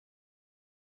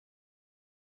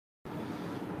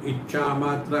इच्छा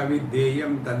मात्र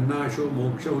विद्येयम तन्नाशो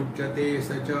मोक्ष उच्यते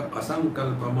सच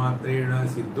असंकल्प मात्रेण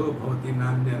सिद्धो भवति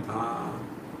नान्यथा.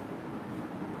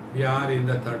 We are in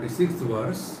the 36th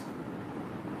verse.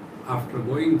 After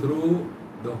going through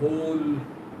the whole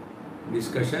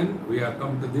discussion, we have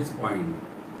come to this point.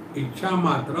 Ichha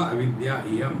matra avidya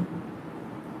iyam.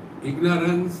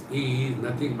 Ignorance is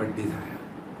nothing but desire.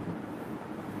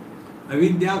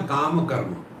 Avidya kama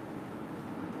karma.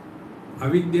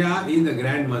 Avidya is the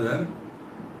grandmother,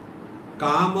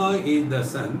 Kama is the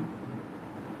son,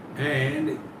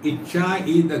 and Ichha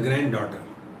is the granddaughter.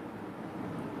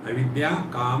 Avidya,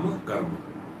 Kama, Karma.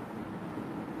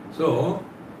 So,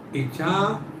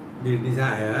 Ichha, the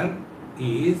desire,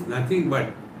 is nothing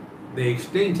but the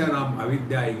extension of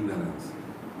Avidya, ignorance.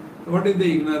 So what is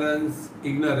the ignorance?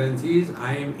 Ignorance is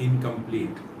I am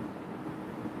incomplete.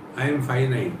 I am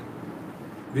finite.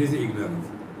 This is ignorance.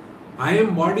 I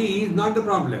am body is not the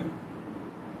problem.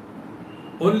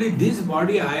 Only this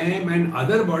body I am and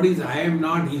other bodies I am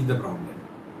not is the problem.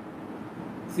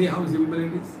 See how simple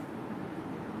it is?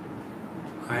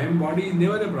 I am body is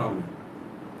never a problem.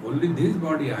 Only this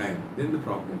body I am, then the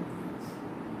problem is.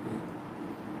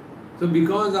 So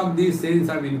because of this sense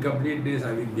of incompleteness,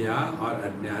 avidya or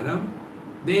ajnanam,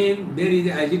 then there is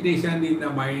agitation in the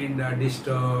mind,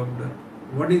 disturbed.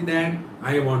 What is that?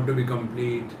 I want to be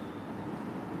complete.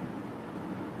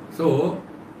 So,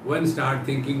 one start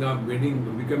thinking of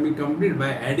becoming complete by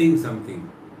adding something.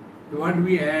 So what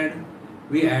we add?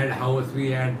 We add house,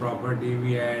 we add property,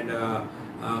 we add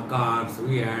cars,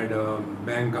 we add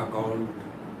bank account.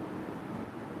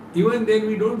 Even then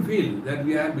we don't feel that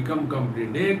we have become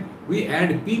complete. Then we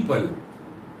add people,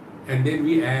 and then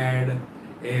we add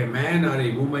a man or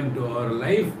a woman to our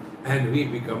life, and we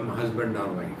become husband or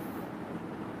wife.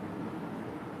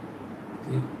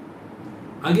 See?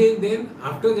 Again then,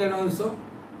 after that also,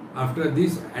 after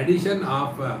this addition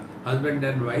of husband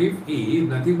and wife is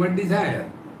nothing but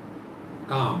desire,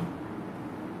 calm.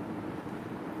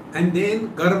 And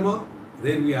then karma,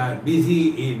 then we are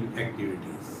busy in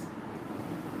activities.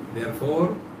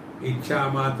 Therefore,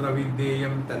 ichha matra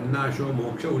vidyeyam tannasho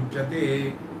moksha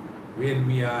uchyate. When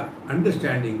we are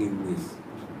understanding in this,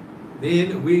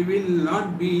 then we will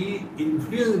not be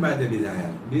influenced by the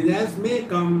desire. Desires may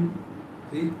come.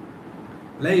 See?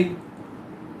 Like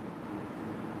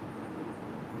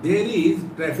there is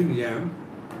traffic jam,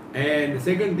 and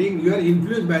second thing, you are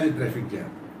influenced by the traffic jam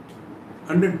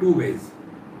under two ways.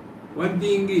 One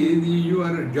thing is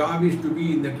your job is to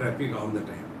be in the traffic all the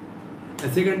time,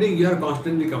 and second thing, you are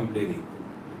constantly complaining.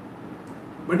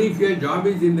 But if your job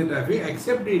is in the traffic,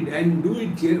 accept it and do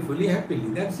it cheerfully, happily.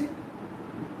 That's it.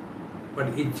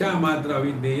 But ichha matra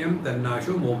vidyeyam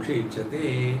tannasho moksha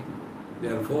ichyate.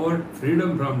 Therefore,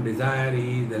 freedom from desire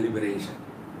is the liberation.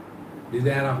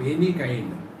 Desire of any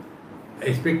kind,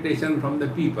 expectation from the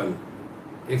people,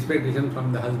 expectation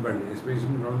from the husband,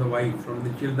 expectation from the wife, from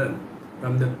the children,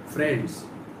 from the friends.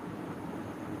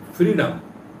 Freedom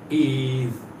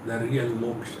is the real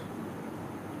moksha.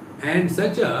 And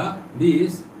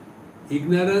this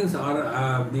ignorance or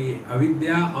the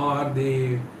avidya or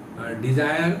the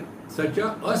desire, such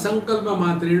a asankalpa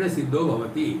matrena siddho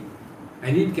bhavati.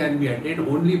 And it can be attained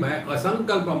only by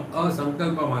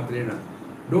asankalpa matrena.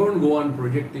 Don't go on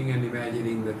projecting and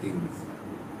imagining the things.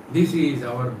 This is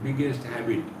our biggest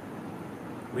habit.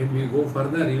 When we go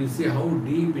further, you will see how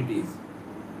deep it is.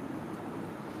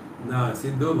 Na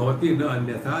siddho bhavati na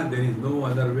anyatha. There is no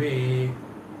other way.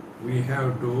 We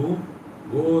have to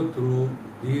go through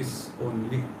this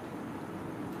only.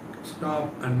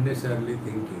 Stop unnecessarily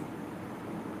thinking.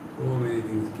 So many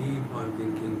things. Keep on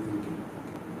thinking.